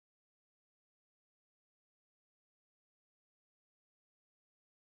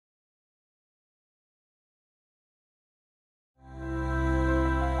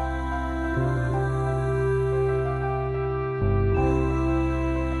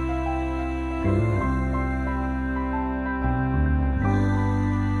Hello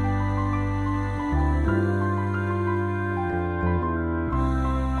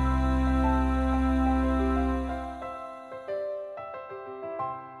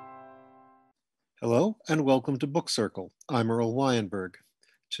and welcome to Book Circle. I'm Earl Weinberg.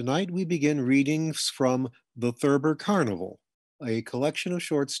 Tonight we begin readings from The Thurber Carnival, a collection of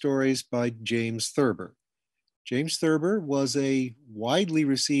short stories by James Thurber. James Thurber was a widely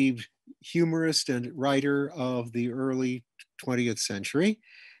received humorist and writer of the early 20th century,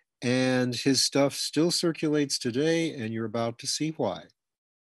 and his stuff still circulates today, and you're about to see why.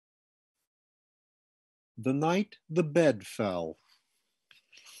 The Night the Bed Fell.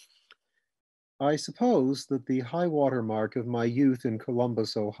 I suppose that the high water mark of my youth in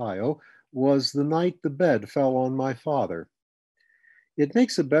Columbus, Ohio, was the night the bed fell on my father. It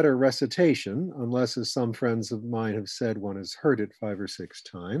makes a better recitation, unless, as some friends of mine have said, one has heard it 5 or 6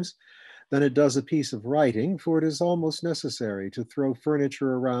 times, than it does a piece of writing, for it is almost necessary to throw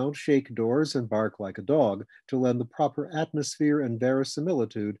furniture around, shake doors, and bark like a dog to lend the proper atmosphere and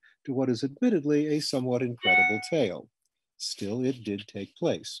verisimilitude to what is admittedly a somewhat incredible tale. Still, it did take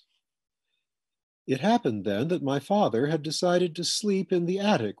place. It happened then that my father had decided to sleep in the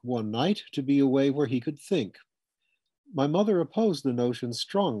attic one night to be away where he could think. My mother opposed the notion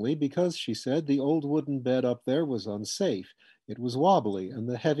strongly because, she said, the old wooden bed up there was unsafe. It was wobbly, and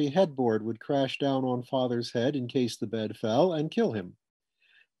the heavy headboard would crash down on father's head in case the bed fell and kill him.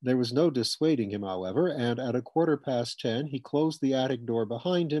 There was no dissuading him, however, and at 10:15 he closed the attic door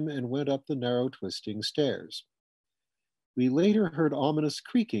behind him and went up the narrow, twisting stairs. We later heard ominous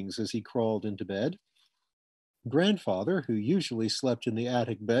creakings as he crawled into bed. Grandfather, who usually slept in the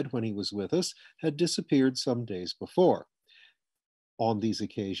attic bed when he was with us, had disappeared some days before. On these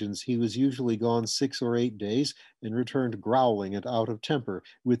occasions, he was usually gone 6 or 8 days and returned growling and out of temper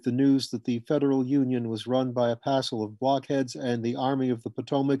with the news that the Federal Union was run by a passel of blockheads and the Army of the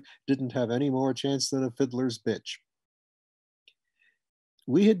Potomac didn't have any more chance than a fiddler's bitch.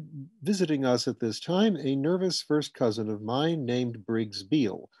 We had visiting us at this time a nervous first cousin of mine named Briggs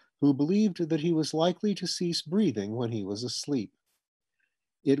Beale, who believed that he was likely to cease breathing when he was asleep.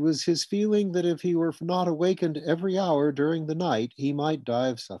 It was his feeling that if he were not awakened every hour during the night, he might die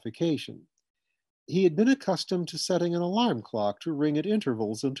of suffocation. He had been accustomed to setting an alarm clock to ring at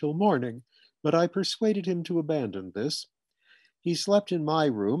intervals until morning, but I persuaded him to abandon this. He slept in my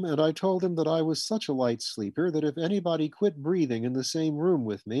room, and I told him that I was such a light sleeper that if anybody quit breathing in the same room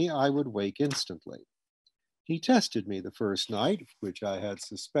with me, I would wake instantly. He tested me the first night, which I had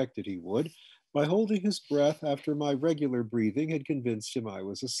suspected he would, by holding his breath after my regular breathing had convinced him I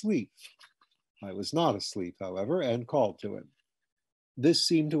was asleep. I was not asleep, however, and called to him. This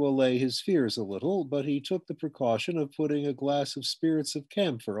seemed to allay his fears a little, but he took the precaution of putting a glass of spirits of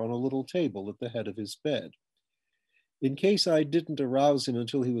camphor on a little table at the head of his bed. In case I didn't arouse him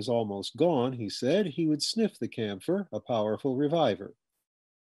until he was almost gone, he said, he would sniff the camphor, a powerful reviver.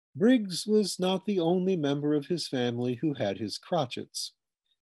 Briggs was not the only member of his family who had his crotchets.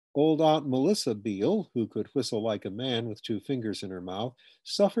 Old Aunt Melissa Beale, who could whistle like a man with 2 fingers in her mouth,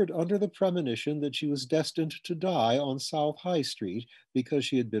 suffered under the premonition that she was destined to die on South High Street because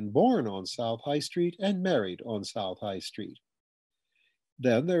she had been born on South High Street and married on South High Street.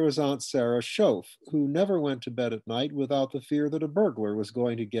 Then there was Aunt Sarah Schoaf, who never went to bed at night without the fear that a burglar was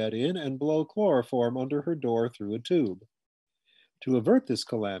going to get in and blow chloroform under her door through a tube. To avert this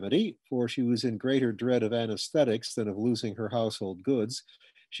calamity, for she was in greater dread of anesthetics than of losing her household goods,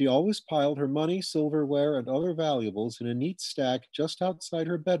 she always piled her money, silverware, and other valuables in a neat stack just outside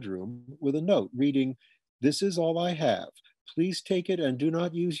her bedroom with a note reading, "This is all I have. Please take it and do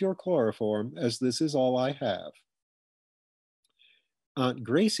not use your chloroform, as this is all I have." Aunt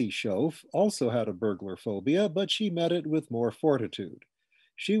Gracie Schoaf also had a burglar phobia, but she met it with more fortitude.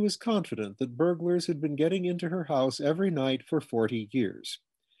 She was confident that burglars had been getting into her house every night for 40 years.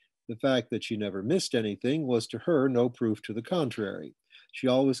 The fact that she never missed anything was to her no proof to the contrary. She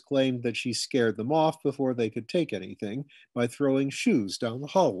always claimed that she scared them off before they could take anything by throwing shoes down the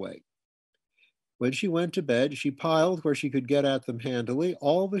hallway. When she went to bed, she piled, where she could get at them handily,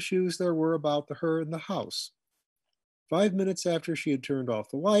 all the shoes there were about her in the house. 5 minutes after she had turned off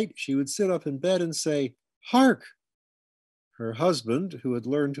the light, she would sit up in bed and say, "Hark!" Her husband, who had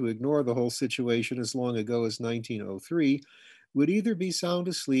learned to ignore the whole situation as long ago as 1903, would either be sound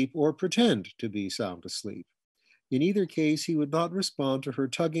asleep or pretend to be sound asleep. In either case, he would not respond to her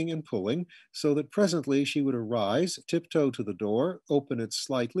tugging and pulling, so that presently she would arise, tiptoe to the door, open it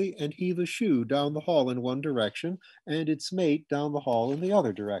slightly, and heave a shoe down the hall in one direction and its mate down the hall in the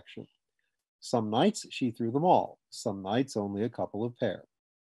other direction. Some nights she threw them all, some nights only a couple of pair.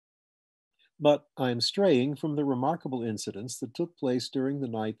 But I am straying from the remarkable incidents that took place during the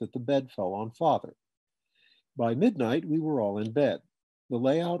night that the bed fell on father. By midnight, we were all in bed. The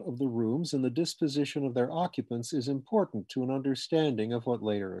layout of the rooms and the disposition of their occupants is important to an understanding of what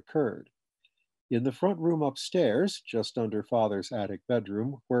later occurred. In the front room upstairs, just under father's attic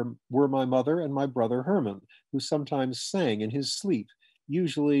bedroom, were my mother and my brother Herman, who sometimes sang in his sleep,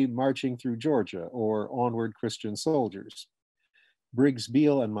 usually Marching Through Georgia or Onward Christian Soldiers. Briggs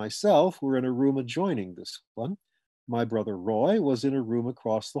Beale and myself were in a room adjoining this one. My brother Roy was in a room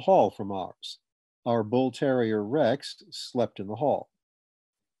across the hall from ours. Our bull terrier Rex slept in the hall.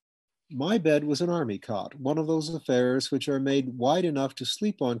 My bed was an army cot, one of those affairs which are made wide enough to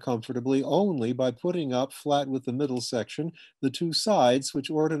sleep on comfortably only by putting up, flat with the middle section, the two sides which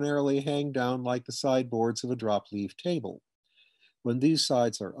ordinarily hang down like the sideboards of a drop-leaf table. When these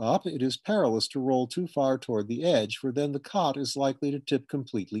sides are up, it is perilous to roll too far toward the edge, for then the cot is likely to tip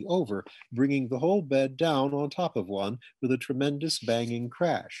completely over, bringing the whole bed down on top of one with a tremendous banging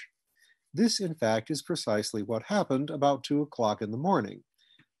crash. This, in fact, is precisely what happened about 2 o'clock in the morning.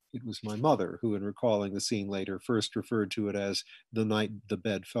 It was my mother who, in recalling the scene later, first referred to it as the night the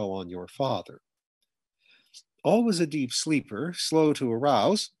bed fell on your father. Always a deep sleeper, slow to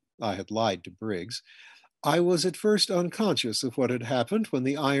arouse, I had lied to Briggs. I was at first unconscious of what had happened when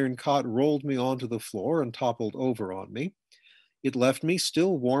the iron cot rolled me onto the floor and toppled over on me. It left me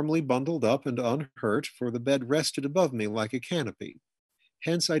still warmly bundled up and unhurt, for the bed rested above me like a canopy.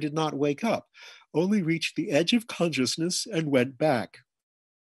 Hence I did not wake up, only reached the edge of consciousness and went back.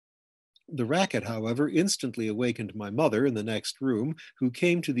 The racket, however, instantly awakened my mother in the next room, who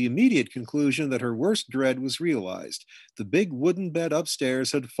came to the immediate conclusion that her worst dread was realized. The big wooden bed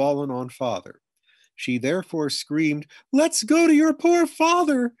upstairs had fallen on father. She therefore screamed, "Let's go to your poor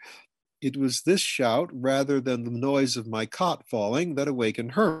father!" It was this shout, rather than the noise of my cot falling, that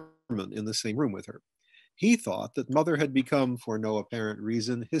awakened Herman in the same room with her. He thought that mother had become, for no apparent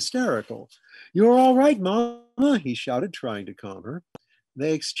reason, hysterical. "You're all right, Mama," he shouted, trying to calm her.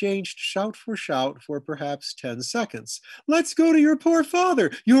 They exchanged shout for perhaps 10 seconds. "Let's go to your poor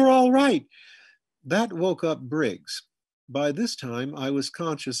father. You're all right." That woke up Briggs. By this time, I was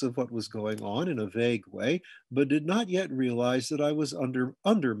conscious of what was going on in a vague way, but did not yet realize that I was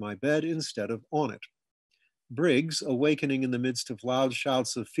under my bed instead of on it. Briggs, awakening in the midst of loud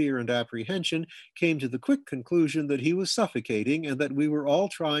shouts of fear and apprehension, came to the quick conclusion that he was suffocating and that we were all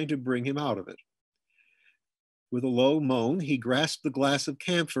trying to bring him out of it. With a low moan, he grasped the glass of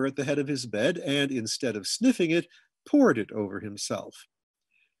camphor at the head of his bed and, instead of sniffing it, poured it over himself.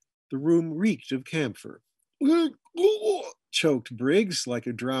 The room reeked of camphor. Choked Briggs like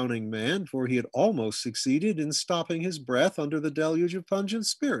a drowning man, for he had almost succeeded in stopping his breath under the deluge of pungent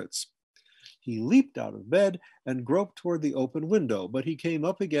spirits. He leaped out of bed and groped toward the open window, but he came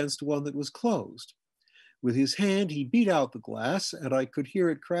up against one that was closed. With his hand, he beat out the glass, and I could hear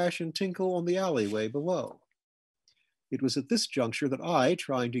it crash and tinkle on the alleyway below. It was at this juncture that I,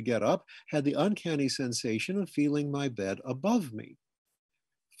 trying to get up, had the uncanny sensation of feeling my bed above me.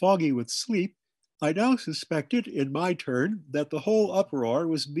 Foggy with sleep, I now suspected, in my turn, that the whole uproar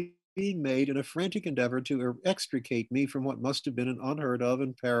was being made in a frantic endeavor to extricate me from what must have been an unheard of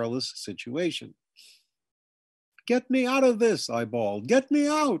and perilous situation. "Get me out of this," I bawled. "Get me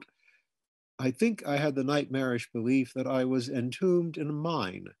out!" I think I had the nightmarish belief that I was entombed in a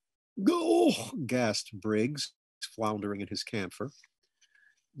mine. "Go!" gasped Briggs, floundering in his camphor.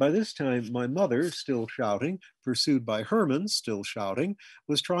 By this time, my mother, still shouting, pursued by Herman, still shouting,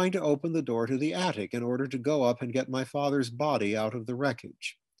 was trying to open the door to the attic in order to go up and get my father's body out of the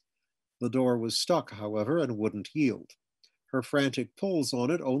wreckage. The door was stuck, however, and wouldn't yield. Her frantic pulls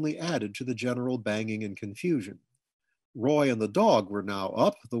on it only added to the general banging and confusion. Roy and the dog were now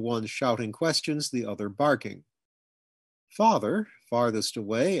up, the one shouting questions, the other barking. Father, farthest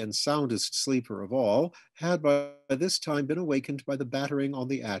away and soundest sleeper of all, had by this time been awakened by the battering on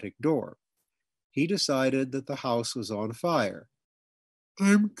the attic door. He decided that the house was on fire.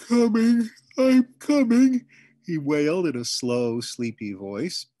 I'm coming, he wailed in a slow, sleepy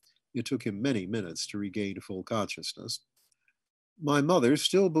voice. It took him many minutes to regain full consciousness. My mother,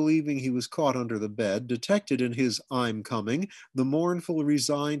 still believing he was caught under the bed, detected in his "I'm coming" the mournful,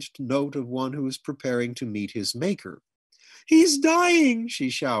 resigned note of one who is preparing to meet his maker. "He's dying," she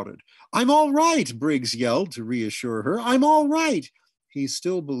shouted. "I'm all right," Briggs yelled to reassure her. "I'm all right." He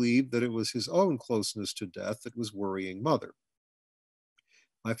still believed that it was his own closeness to death that was worrying mother.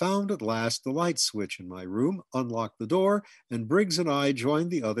 I found at last the light switch in my room, unlocked the door, and Briggs and I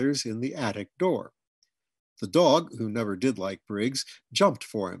joined the others in the attic door. The dog, who never did like Briggs, jumped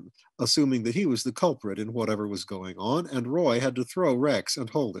for him, assuming that he was the culprit in whatever was going on, and Roy had to throw Rex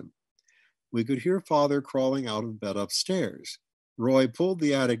and hold him. We could hear Father crawling out of bed upstairs. Roy pulled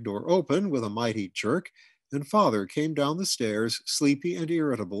the attic door open with a mighty jerk, and Father came down the stairs, sleepy and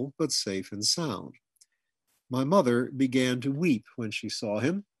irritable, but safe and sound. My mother began to weep when she saw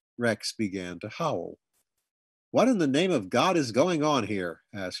him. Rex began to howl. "What in the name of God is going on here?"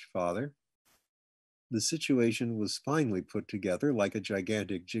 asked Father. The situation was finely put together like a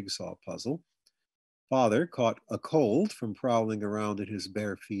gigantic jigsaw puzzle. Father caught a cold from prowling around in his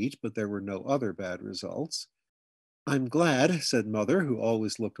bare feet, but there were no other bad results. "I'm glad," said Mother, who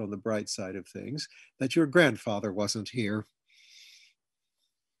always looked on the bright side of things, "that your grandfather wasn't here."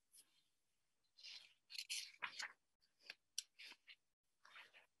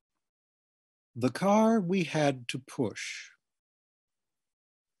 The car we had to push.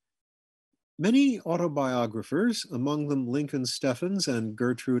 Many autobiographers, among them Lincoln Steffens and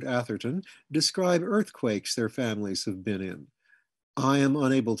Gertrude Atherton, describe earthquakes their families have been in. I am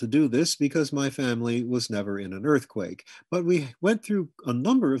unable to do this because my family was never in an earthquake, but we went through a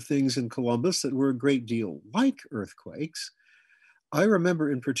number of things in Columbus that were a great deal like earthquakes. I remember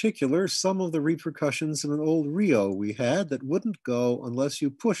in particular some of the repercussions of an old Rio we had that wouldn't go unless you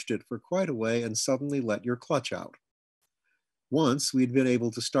pushed it for quite a way and suddenly let your clutch out. Once we'd been able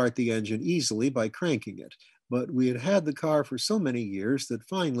to start the engine easily by cranking it, but we had had the car for so many years that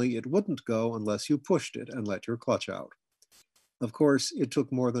finally it wouldn't go unless you pushed it and let your clutch out. Of course, it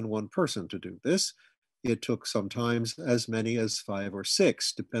took more than one person to do this. It took sometimes as many as 5 or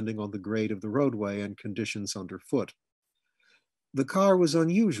 6, depending on the grade of the roadway and conditions underfoot. The car was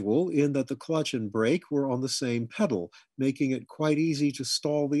unusual in that the clutch and brake were on the same pedal, making it quite easy to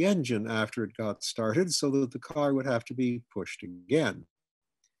stall the engine after it got started so that the car would have to be pushed again.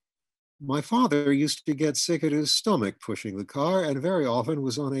 My father used to get sick at his stomach pushing the car and very often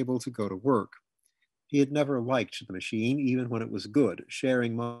was unable to go to work. He had never liked the machine, even when it was good,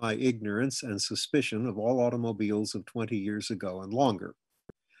 sharing my ignorance and suspicion of all automobiles of 20 years ago and longer.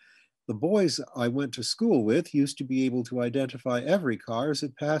 The boys I went to school with used to be able to identify every car as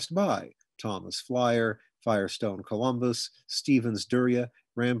it passed by: Thomas Flyer, Firestone Columbus, Stevens Duryea,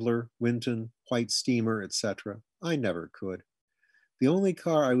 Rambler, Winton, White Steamer, etc. I never could. The only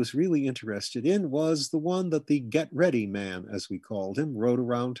car I was really interested in was the one that the Get Ready Man, as we called him, rode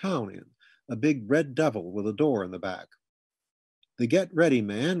around town in, a big red devil with a door in the back. The Get Ready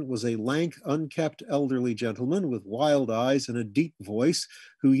Man was a lank, unkempt elderly gentleman with wild eyes and a deep voice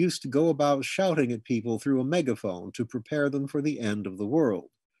who used to go about shouting at people through a megaphone to prepare them for the end of the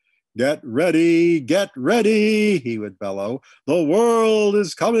world. "Get ready," he would bellow. "The world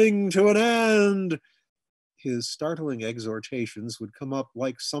is coming to an end." His startling exhortations would come up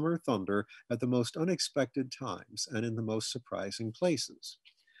like summer thunder at the most unexpected times and in the most surprising places.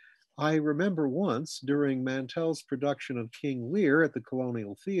 I remember once, during Mantell's production of King Lear at the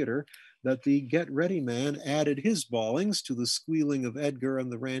Colonial Theater, that the Get Ready Man added his bawlings to the squealing of Edgar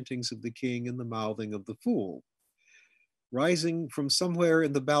and the rantings of the king and the mouthing of the fool, rising from somewhere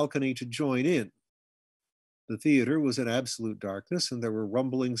in the balcony to join in. The theater was in absolute darkness, and there were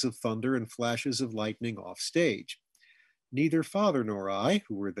rumblings of thunder and flashes of lightning off stage. Neither father nor I,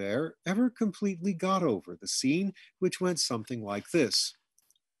 who were there, ever completely got over the scene, which went something like this.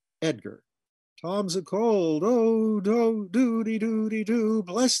 Edgar: "Tom's a cold, oh, doody, doody, doo,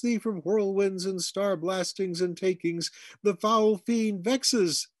 bless thee from whirlwinds and star blastings and takings, the foul fiend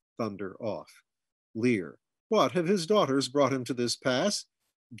vexes." Thunder off. Lear: "What, have his daughters brought him to this pass?"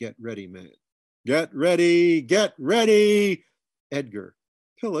 Get Ready Man: "Get ready, get ready." Edgar: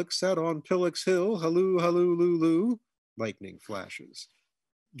 "Pillock sat on Pillock's hill, halloo, halloo, loo, loo." Lightning flashes.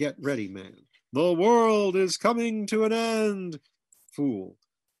 Get Ready Man: "The world is coming to an end." Fool: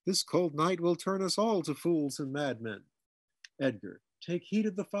 "This cold night will turn us all to fools and madmen." Edgar: "Take heed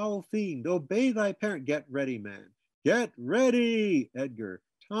of the foul fiend, obey thy parent." Get Ready Man: "Get ready." Edgar: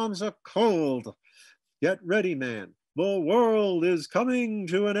 "Tom's a cold." Get Ready Man: "The world is coming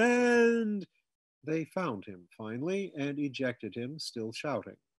to an end." They found him finally and ejected him, still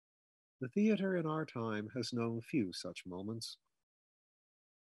shouting. The theater in our time has known few such moments.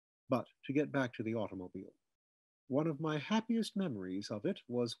 But to get back to the automobile. One of my happiest memories of it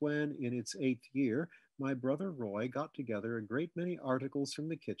was when, in its 8th year, my brother Roy got together a great many articles from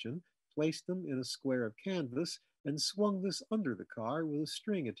the kitchen, placed them in a square of canvas, and swung this under the car with a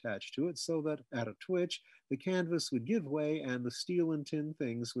string attached to it so that, at a twitch, the canvas would give way and the steel and tin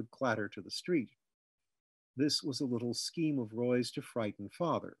things would clatter to the street. This was a little scheme of Roy's to frighten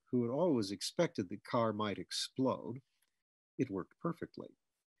father, who had always expected the car might explode. It worked perfectly.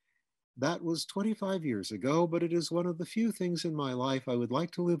 That was 25 years ago, but it is one of the few things in my life I would like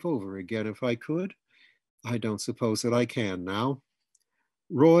to live over again if I could. I don't suppose that I can now.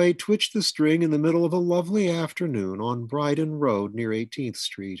 Roy twitched the string in the middle of a lovely afternoon on Bryden Road near 18th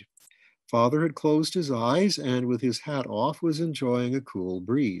Street. Father had closed his eyes and, with his hat off, was enjoying a cool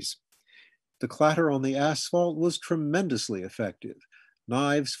breeze. The clatter on the asphalt was tremendously effective.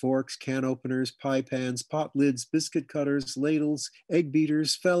 Knives, forks, can openers, pie pans, pot lids, biscuit cutters, ladles, egg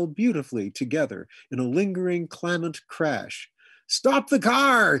beaters fell beautifully together in a lingering, clamant crash. "Stop the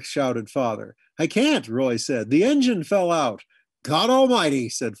car!" shouted Father. "I can't," Roy said. "The engine fell out." "God Almighty,"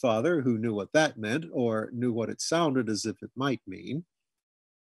 said Father, who knew what that meant, or knew what it sounded as if it might mean.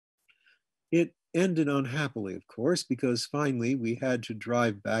 It ended unhappily, of course, because finally we had to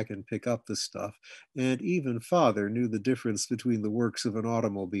drive back and pick up the stuff, and even Father knew the difference between the works of an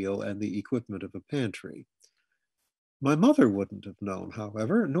automobile and the equipment of a pantry. My mother wouldn't have known,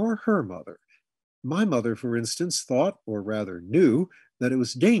 however, nor her mother. My mother, for instance, thought, or rather knew, that it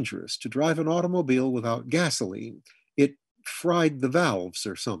was dangerous to drive an automobile without gasoline. It fried the valves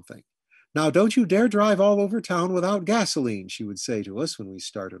or something. "Now, don't you dare drive all over town without gasoline," she would say to us when we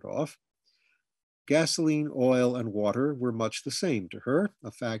started off. Gasoline, oil, and water were much the same to her,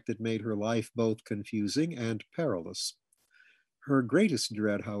 a fact that made her life both confusing and perilous. Her greatest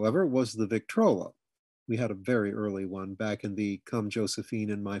dread, however, was the Victrola. We had a very early one back in the "Come Josephine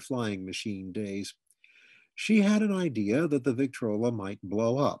in my flying machine" days. She had an idea that the Victrola might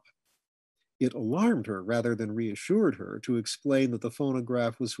blow up. It alarmed her rather than reassured her to explain that the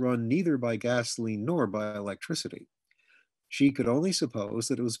phonograph was run neither by gasoline nor by electricity. She could only suppose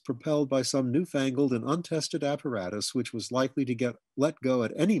that it was propelled by some newfangled and untested apparatus which was likely to get let go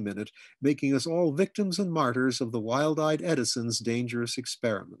at any minute, making us all victims and martyrs of the wild-eyed Edison's dangerous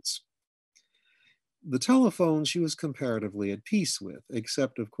experiments. The telephone she was comparatively at peace with,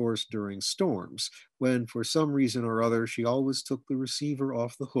 except, of course, during storms, when for some reason or other she always took the receiver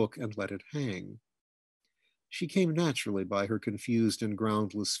off the hook and let it hang. She came naturally by her confused and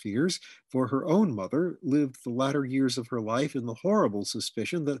groundless fears, for her own mother lived the latter years of her life in the horrible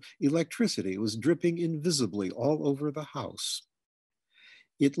suspicion that electricity was dripping invisibly all over the house.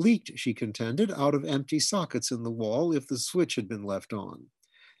 It leaked, she contended, out of empty sockets in the wall if the switch had been left on.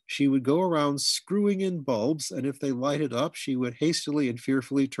 She would go around screwing in bulbs, and if they lighted up, she would hastily and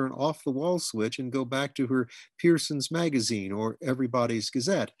fearfully turn off the wall switch and go back to her Pearson's Magazine or Everybody's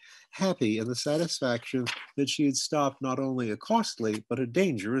Gazette, happy in the satisfaction that she had stopped not only a costly but a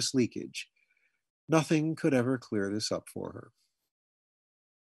dangerous leakage. Nothing could ever clear this up for her.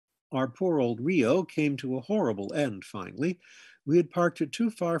 Our poor old Rio came to a horrible end finally. We had parked it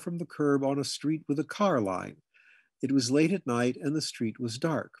too far from the curb on a street with a car line. It was late at night and the street was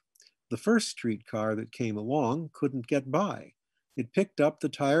dark. The first streetcar that came along couldn't get by. It picked up the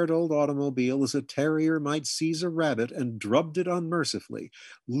tired old automobile as a terrier might seize a rabbit and drubbed it unmercifully,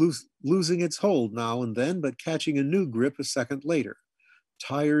 losing its hold now and then, but catching a new grip a second later.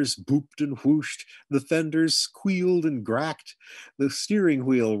 Tires booped and whooshed, the fenders squealed and cracked, the steering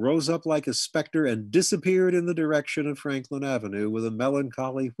wheel rose up like a specter and disappeared in the direction of Franklin Avenue with a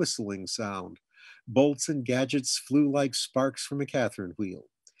melancholy whistling sound. Bolts and gadgets flew like sparks from a Catherine wheel.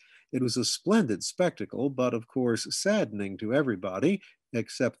 It was a splendid spectacle, but of course saddening to everybody,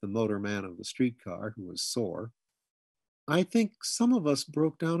 except the motorman of the streetcar, who was sore. I think some of us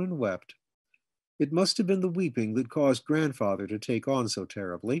broke down and wept. It must have been the weeping that caused Grandfather to take on so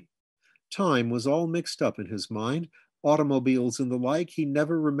terribly. Time was all mixed up in his mind, automobiles and the like he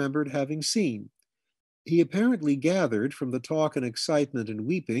never remembered having seen. He apparently gathered from the talk and excitement and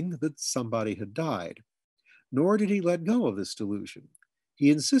weeping that somebody had died. Nor did he let go of this delusion.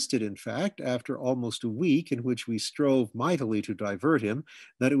 He insisted, in fact, after almost a week in which we strove mightily to divert him,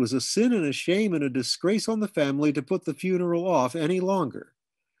 that it was a sin and a shame and a disgrace on the family to put the funeral off any longer.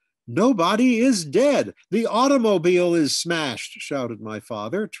 "Nobody is dead. The automobile is smashed," shouted my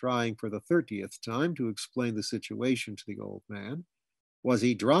father, trying for the 30th time to explain the situation to the old man. "Was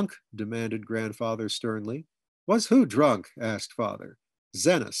he drunk?" demanded Grandfather sternly. "Was who drunk?" asked Father.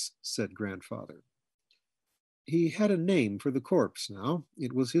 "Zenas," said Grandfather. He had a name for the corpse now.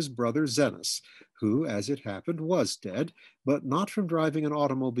 It was his brother Zenas, who, as it happened, was dead, but not from driving an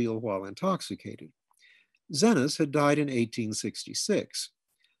automobile while intoxicated. Zenas had died in 1866.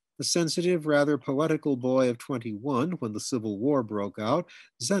 A sensitive, rather poetical boy of 21 when the Civil War broke out,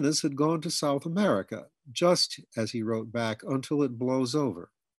 Zenas had gone to South America, just, as he wrote back, until it blows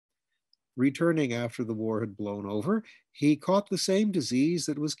over. Returning after the war had blown over, he caught the same disease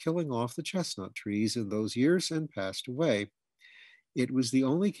that was killing off the chestnut trees in those years and passed away. It was the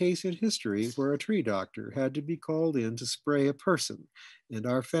only case in history where a tree doctor had to be called in to spray a person, and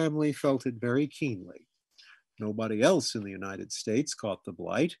our family felt it very keenly. Nobody else in the United States caught the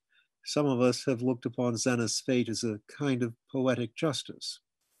blight. Some of us have looked upon Zenith's fate as a kind of poetic justice.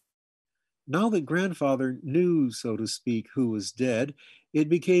 Now that grandfather knew, so to speak, who was dead, it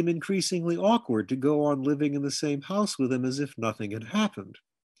became increasingly awkward to go on living in the same house with him as if nothing had happened.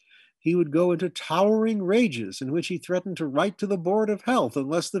 He would go into towering rages in which he threatened to write to the Board of Health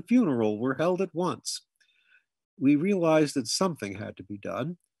unless the funeral were held at once. We realized that something had to be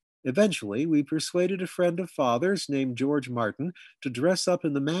done. Eventually, we persuaded a friend of father's named George Martin to dress up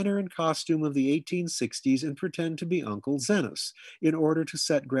in the manner and costume of the 1860s and pretend to be Uncle Zenas in order to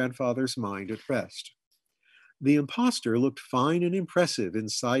set grandfather's mind at rest. The impostor looked fine and impressive in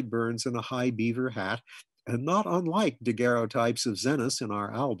sideburns and a high beaver hat, and not unlike daguerreotypes of Zenas in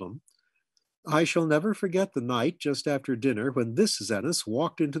our album. I shall never forget the night just after dinner when this Zenas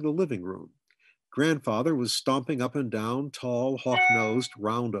walked into the living room. Grandfather was stomping up and down, tall, hawk-nosed,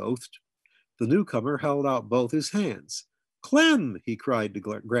 round-oathed. The newcomer held out both his hands. "Clem!" he cried to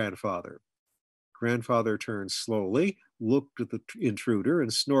grandfather. Grandfather turned slowly, looked at the intruder,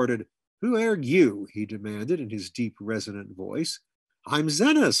 and snorted. "Who air you?" he demanded in his deep, resonant voice. "I'm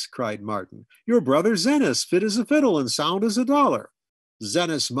Zenas," cried Martin. "Your brother Zenas, fit as a fiddle and sound as a dollar."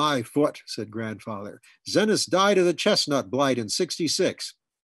 "Zenas my foot," said grandfather. "Zenas died of the chestnut blight in '66.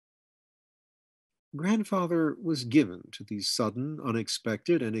 Grandfather was given to these sudden,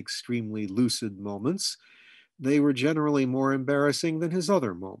 unexpected, and extremely lucid moments. They were generally more embarrassing than his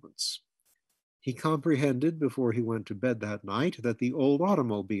other moments. He comprehended before he went to bed that night that the old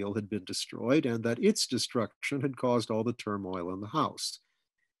automobile had been destroyed and that its destruction had caused all the turmoil in the house.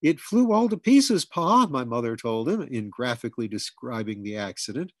 "It flew all to pieces, Pa," my mother told him, in graphically describing the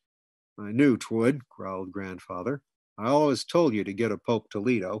accident. "I knew 'twould," growled grandfather. "I always told you to get a Pope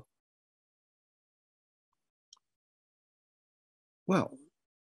Toledo." Well,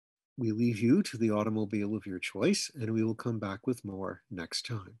 we leave you to the automobile of your choice, and we will come back with more next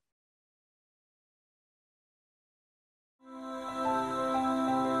time.